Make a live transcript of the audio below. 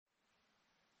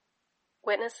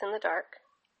Witness in the Dark.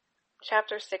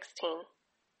 Chapter 16.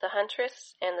 The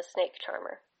Huntress and the Snake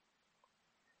Charmer.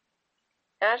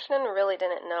 Ashton really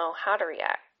didn't know how to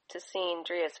react to seeing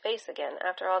Dria's face again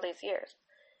after all these years.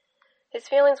 His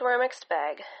feelings were a mixed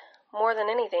bag. More than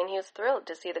anything, he was thrilled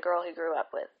to see the girl he grew up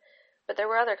with, but there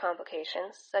were other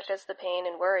complications, such as the pain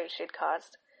and worry she'd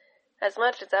caused. As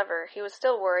much as ever, he was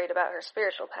still worried about her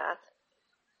spiritual path,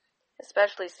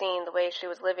 especially seeing the way she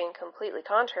was living completely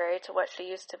contrary to what she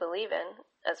used to believe in,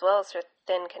 as well as her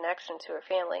thin connection to her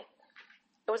family.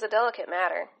 It was a delicate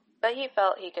matter, but he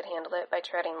felt he could handle it by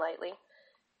treading lightly.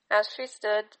 As she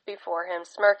stood before him,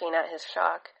 smirking at his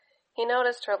shock, he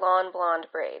noticed her long blonde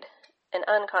braid, an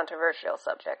uncontroversial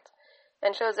subject,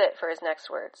 and chose it for his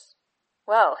next words.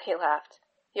 "Well," he laughed,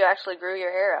 "you actually grew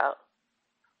your hair out."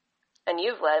 "And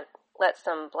you've let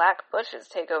some black bushes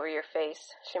take over your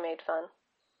face," she made fun.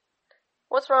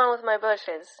 "What's wrong with my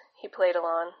bushes?" He played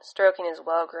along, stroking his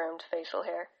well-groomed facial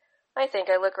hair. "I think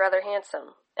I look rather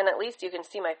handsome, and at least you can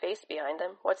see my face behind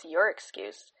them. What's your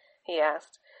excuse?" he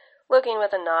asked, looking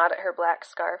with a nod at her black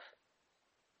scarf.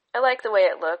 "I like the way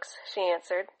it looks," she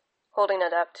answered, holding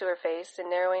it up to her face and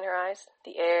narrowing her eyes.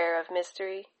 "The air of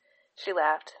mystery." She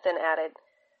laughed, then added,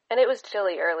 "And it was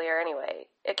chilly earlier anyway.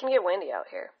 It can get windy out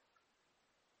here."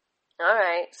 "All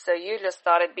right, so you just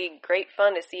thought it'd be great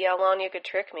fun to see how long you could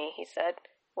trick me," he said.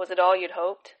 "Was it all you'd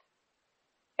hoped?"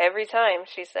 "Every time,"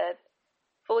 she said.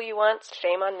 "Fool you once,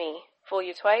 shame on me. Fool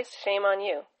you twice, shame on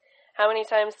you. How many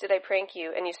times did I prank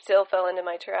you, and you still fell into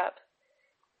my trap?"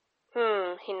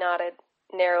 He nodded,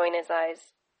 narrowing his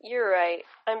eyes. "You're right.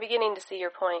 I'm beginning to see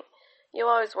your point. You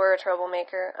always were a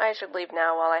troublemaker. I should leave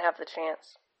now while I have the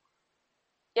chance."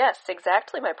 "Yes,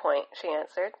 exactly my point," she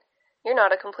answered. "You're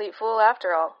not a complete fool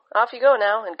after all. Off you go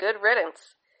now, and good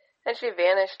riddance." And she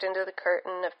vanished into the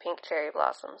curtain of pink cherry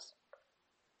blossoms.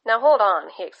 "Now hold on,"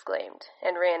 he exclaimed,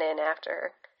 and ran in after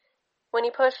her. When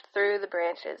he pushed through the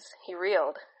branches, he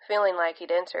reeled, feeling like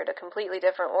he'd entered a completely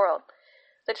different world.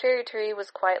 The cherry tree was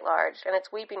quite large, and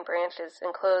its weeping branches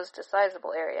enclosed a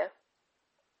sizable area.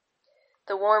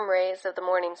 The warm rays of the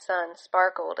morning sun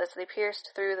sparkled as they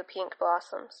pierced through the pink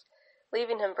blossoms,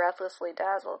 leaving him breathlessly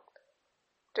dazzled.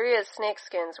 Dria's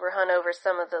snakeskins were hung over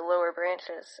some of the lower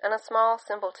branches, and a small,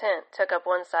 simple tent took up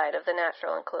one side of the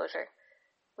natural enclosure.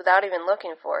 Without even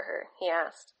looking for her, he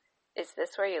asked, "Is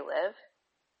this where you live?"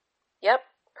 "Yep,"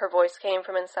 her voice came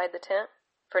from inside the tent.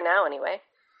 "For now, anyway."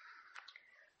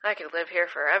 "I could live here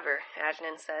forever,"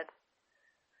 Ajnan said.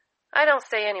 "I don't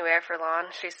stay anywhere for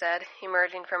long," she said,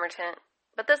 emerging from her tent,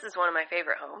 "but this is one of my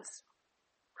favorite homes."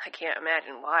 "I can't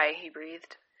imagine why," he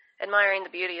breathed, admiring the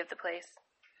beauty of the place.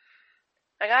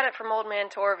 "I got it from old man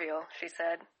Torviel," she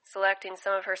said, selecting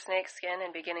some of her snakeskin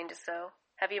and beginning to sew.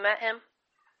 "Have you met him?"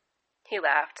 He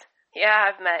laughed. "Yeah,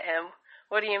 I've met him.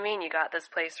 What do you mean you got this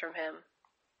place from him?"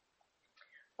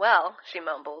 "Well," she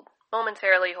mumbled,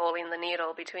 momentarily holding the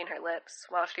needle between her lips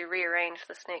while she rearranged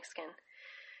the snakeskin,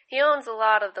 "he owns a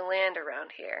lot of the land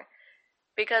around here.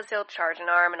 Because he'll charge an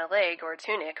arm and a leg or a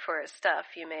tunic for his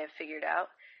stuff, you may have figured out.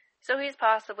 So he's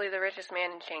possibly the richest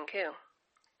man in Chengku."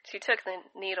 She took the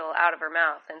needle out of her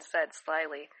mouth and said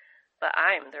slyly, "But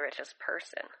I'm the richest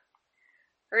person."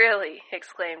 "Really?"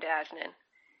 exclaimed Ajnan.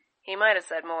 He might have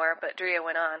said more, but Dria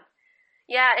went on.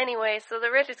 "Yeah, anyway, so the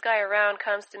richest guy around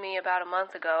comes to me about a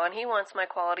month ago, and he wants my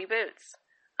quality boots.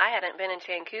 I hadn't been in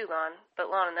Chengku long, but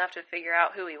long enough to figure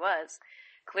out who he was.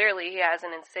 Clearly he has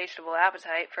an insatiable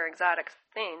appetite for exotic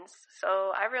things,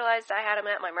 so I realized I had him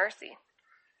at my mercy."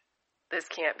 "This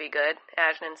can't be good,"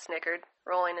 Ajnan snickered,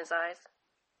 rolling his eyes.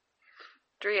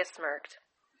 Dria smirked.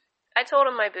 "I told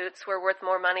him my boots were worth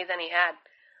more money than he had.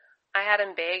 I had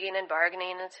him begging and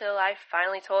bargaining until I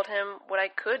finally told him what I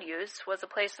could use was a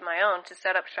place of my own to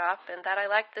set up shop and that I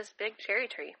liked this big cherry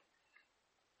tree.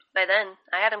 By then,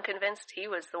 I had him convinced he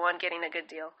was the one getting a good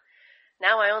deal.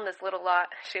 Now I own this little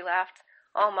lot," she laughed,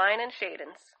 "all mine and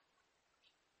Shaden's."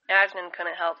 Ajnan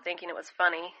couldn't help thinking it was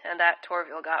funny and that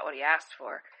Torviel got what he asked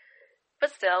for.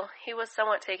 But still, he was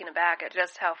somewhat taken aback at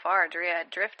just how far Dria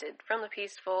had drifted from the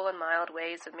peaceful and mild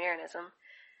ways of Miranism,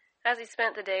 as he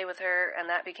spent the day with her, and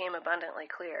that became abundantly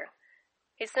clear.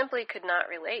 He simply could not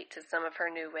relate to some of her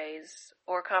new ways,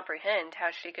 or comprehend how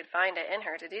she could find it in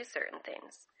her to do certain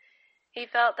things. He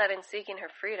felt that in seeking her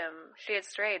freedom, she had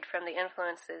strayed from the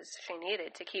influences she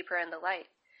needed to keep her in the light.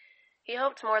 He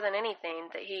hoped more than anything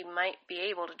that he might be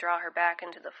able to draw her back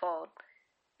into the fold,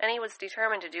 and he was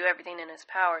determined to do everything in his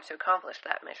power to accomplish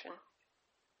that mission.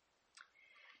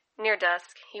 Near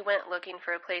dusk, he went looking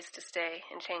for a place to stay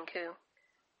in Chengku.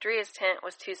 Dria's tent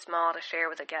was too small to share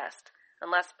with a guest,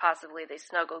 unless possibly they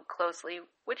snuggled closely,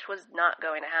 which was not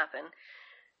going to happen.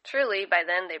 Truly, by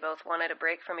then they both wanted a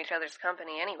break from each other's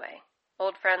company anyway.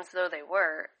 Old friends though they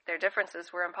were, their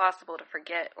differences were impossible to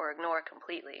forget or ignore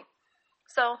completely.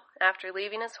 So, after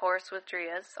leaving his horse with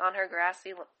Dria's on her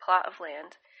grassy plot of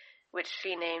land, which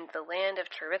she named the Land of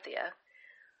Charithia,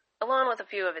 along with a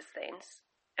few of his things,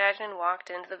 Ajnan walked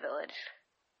into the village,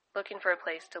 looking for a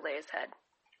place to lay his head.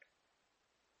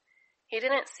 He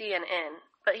didn't see an inn,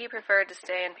 but he preferred to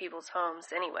stay in people's homes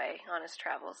anyway on his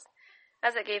travels,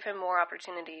 as it gave him more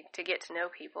opportunity to get to know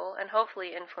people and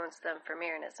hopefully influence them for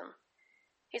Miranism.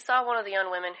 He saw one of the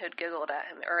young women who'd giggled at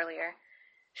him earlier.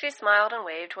 She smiled and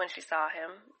waved when she saw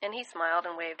him, and he smiled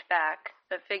and waved back,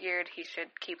 but figured he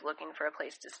should keep looking for a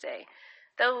place to stay,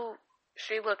 though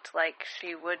she looked like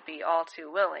she would be all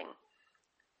too willing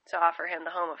to offer him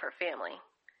the home of her family.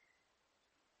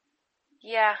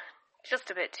 Yeah,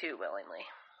 just a bit too willingly.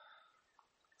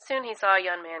 Soon he saw a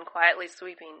young man quietly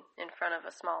sweeping in front of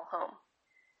a small home.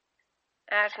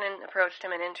 Ajnan approached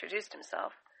him and introduced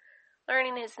himself,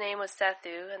 learning his name was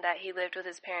Sethu and that he lived with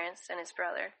his parents and his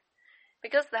brother.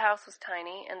 Because the house was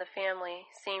tiny and the family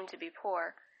seemed to be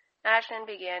poor, Ajnan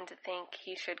began to think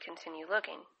he should continue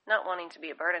looking, not wanting to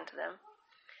be a burden to them.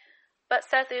 But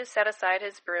Sethu set aside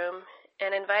his broom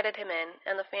and invited him in,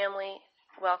 and the family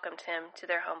welcomed him to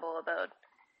their humble abode.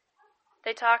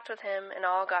 They talked with him and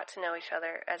all got to know each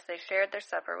other as they shared their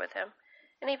supper with him,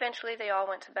 and eventually they all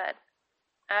went to bed.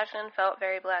 Ajnan felt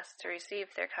very blessed to receive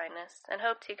their kindness and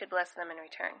hoped he could bless them in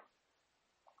return.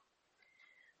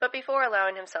 But before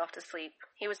allowing himself to sleep,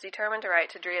 he was determined to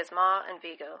write to Dria's ma and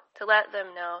Vigo to let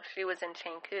them know she was in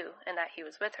Chengku and that he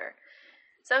was with her.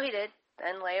 So he did,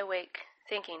 then lay awake,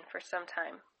 thinking for some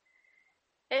time.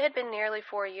 It had been nearly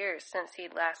 4 years since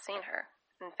he'd last seen her.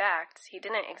 In fact, he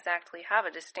didn't exactly have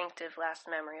a distinctive last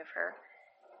memory of her,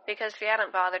 because she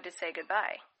hadn't bothered to say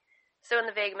goodbye. So in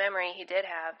the vague memory he did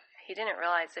have, he didn't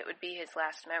realize it would be his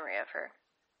last memory of her.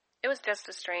 It was just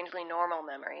a strangely normal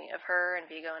memory of her and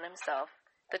Vigo and himself,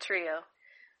 the trio,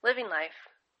 living life.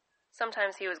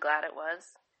 Sometimes he was glad it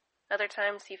was. Other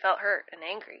times he felt hurt and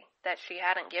angry that she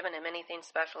hadn't given him anything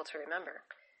special to remember.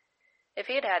 If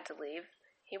he had had to leave,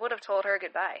 he would have told her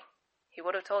goodbye. He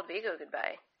would have told Vigo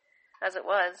goodbye. As it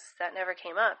was, that never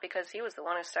came up because he was the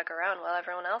one who stuck around while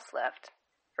everyone else left.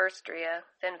 First Drea,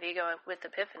 then Vigo with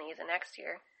Epiphany the next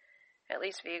year. At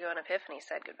least Vigo and Epiphany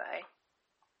said goodbye.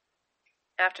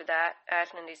 After that,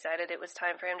 Ajnan decided it was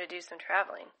time for him to do some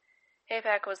traveling.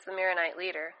 Hapak was the Miranite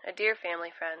leader, a dear family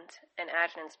friend, and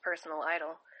Ajnan's personal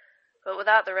idol. But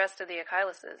without the rest of the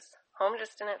Achilleses, home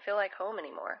just didn't feel like home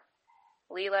anymore.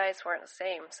 Leeli's weren't the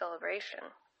same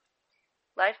celebration.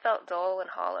 Life felt dull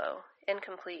and hollow,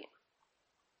 incomplete.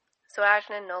 So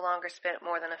Ajnan no longer spent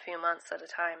more than a few months at a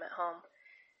time at home.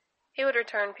 He would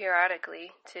return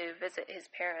periodically to visit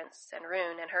his parents and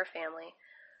Rune and her family,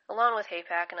 along with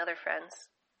Hapak and other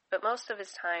friends, but most of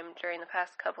his time during the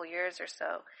past couple years or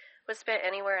so was spent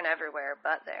anywhere and everywhere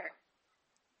but there.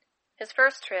 His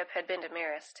first trip had been to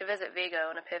Miras to visit Vigo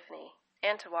and Epiphany,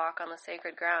 and to walk on the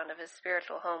sacred ground of his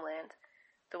spiritual homeland,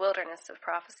 the wilderness of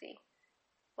prophecy.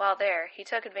 While there, he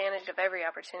took advantage of every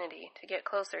opportunity to get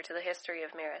closer to the history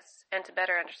of Miras and to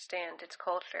better understand its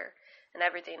culture and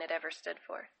everything it ever stood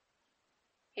for.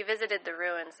 He visited the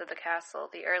ruins of the castle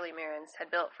the early Mirans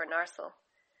had built for Narsil.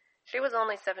 She was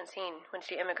only 17 when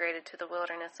she immigrated to the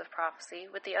wilderness of prophecy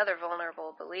with the other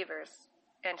vulnerable believers,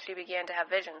 and she began to have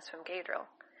visions from Gadril.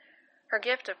 Her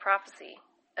gift of prophecy,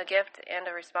 a gift and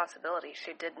a responsibility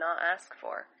she did not ask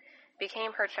for,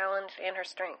 became her challenge and her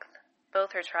strength,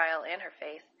 both her trial and her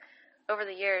faith. Over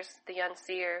the years, the young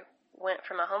seer went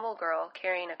from a humble girl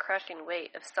carrying a crushing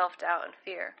weight of self-doubt and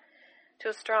fear to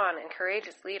a strong and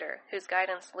courageous leader whose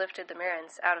guidance lifted the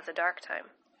Mirans out of the dark time.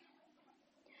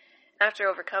 After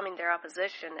overcoming their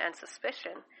opposition and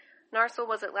suspicion, Narsil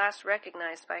was at last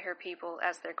recognized by her people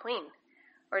as their queen,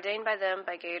 ordained by them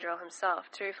by Gadril himself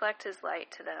to reflect his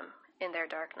light to them in their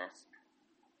darkness.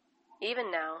 Even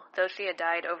now, though she had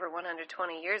died over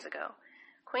 120 years ago,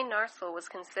 Queen Narsil was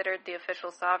considered the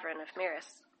official sovereign of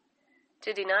Miras.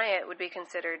 To deny it would be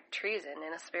considered treason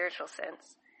in a spiritual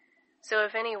sense. So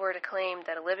if any were to claim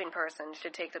that a living person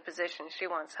should take the position she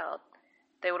once held,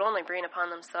 they would only bring upon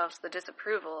themselves the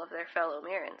disapproval of their fellow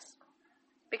Mirans.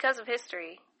 Because of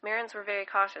history, Mirans were very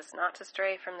cautious not to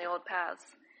stray from the old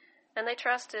paths, and they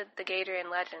trusted the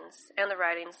Gadrian legends and the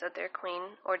writings of their queen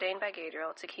ordained by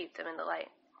Gadril to keep them in the light.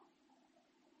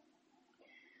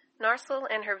 Narsil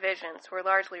and her visions were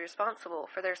largely responsible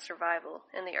for their survival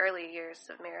in the early years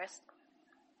of Miras.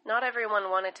 Not everyone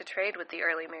wanted to trade with the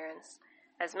early Mirans,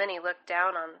 as many looked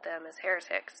down on them as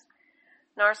heretics.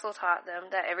 Narsil taught them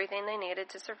that everything they needed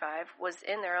to survive was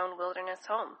in their own wilderness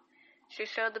home. She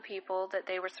showed the people that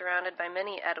they were surrounded by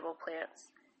many edible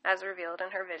plants, as revealed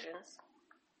in her visions,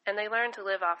 and they learned to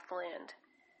live off the land.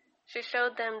 She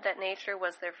showed them that nature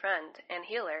was their friend and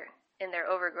healer in their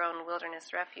overgrown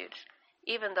wilderness refuge,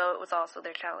 even though it was also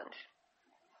their challenge.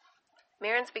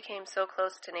 Mirrans became so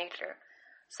close to nature,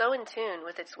 so in tune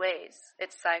with its ways,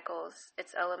 its cycles,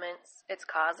 its elements, its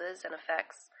causes and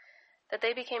effects, that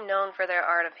they became known for their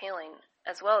art of healing,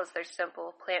 as well as their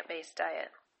simple, plant-based diet.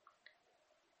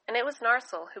 And it was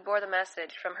Narsil who bore the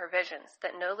message from her visions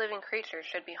that no living creature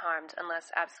should be harmed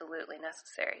unless absolutely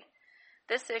necessary.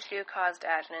 This issue caused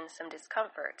Adnan some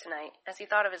discomfort tonight as he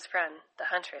thought of his friend, the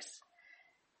Huntress.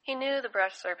 He knew the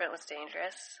brush serpent was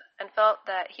dangerous, and felt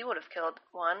that he would have killed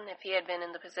one if he had been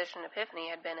in the position Epiphany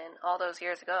had been in all those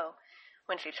years ago,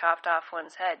 when she chopped off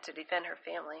one's head to defend her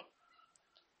family.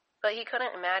 But he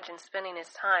couldn't imagine spending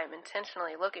his time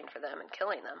intentionally looking for them and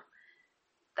killing them.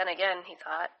 Then again, he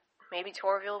thought, maybe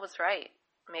Torville was right.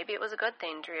 Maybe it was a good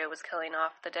thing Drea was killing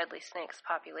off the deadly snake's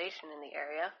population in the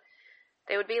area.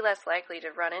 They would be less likely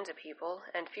to run into people,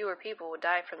 and fewer people would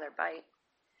die from their bite.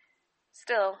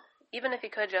 Still, even if he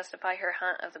could justify her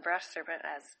hunt of the brush serpent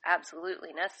as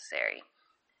absolutely necessary,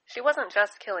 she wasn't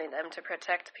just killing them to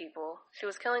protect people, she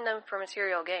was killing them for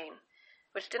material gain,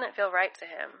 which didn't feel right to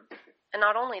him. And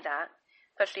not only that,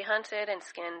 but she hunted and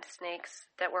skinned snakes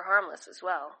that were harmless as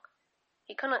well.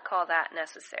 He couldn't call that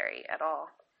necessary at all.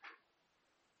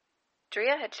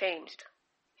 Drea had changed.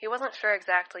 He wasn't sure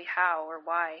exactly how or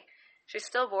why. She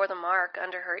still bore the mark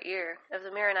under her ear of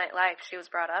the Miranite life she was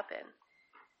brought up in.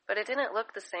 But it didn't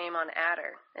look the same on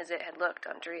Adder as it had looked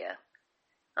on Drea.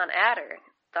 On Adder,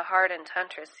 the hardened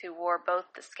huntress who wore both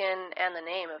the skin and the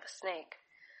name of a snake,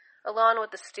 along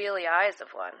with the steely eyes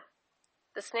of one.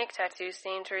 The snake tattoo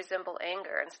seemed to resemble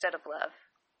anger instead of love,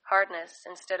 hardness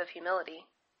instead of humility,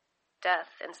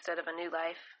 death instead of a new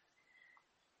life.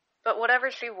 But whatever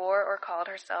she wore or called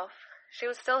herself, she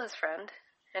was still his friend,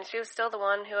 and she was still the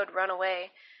one who had run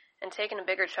away and taken a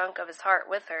bigger chunk of his heart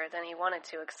with her than he wanted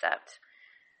to accept.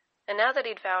 And now that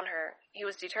he'd found her, he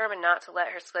was determined not to let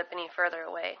her slip any further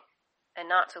away, and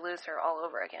not to lose her all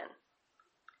over again.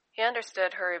 He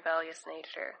understood her rebellious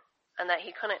nature, and that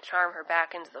he couldn't charm her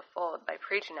back into the fold by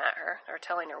preaching at her or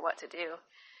telling her what to do.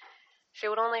 She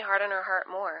would only harden her heart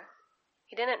more.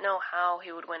 He didn't know how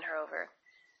he would win her over,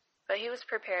 but he was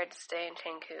prepared to stay in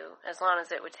Chengku as long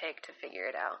as it would take to figure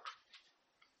it out.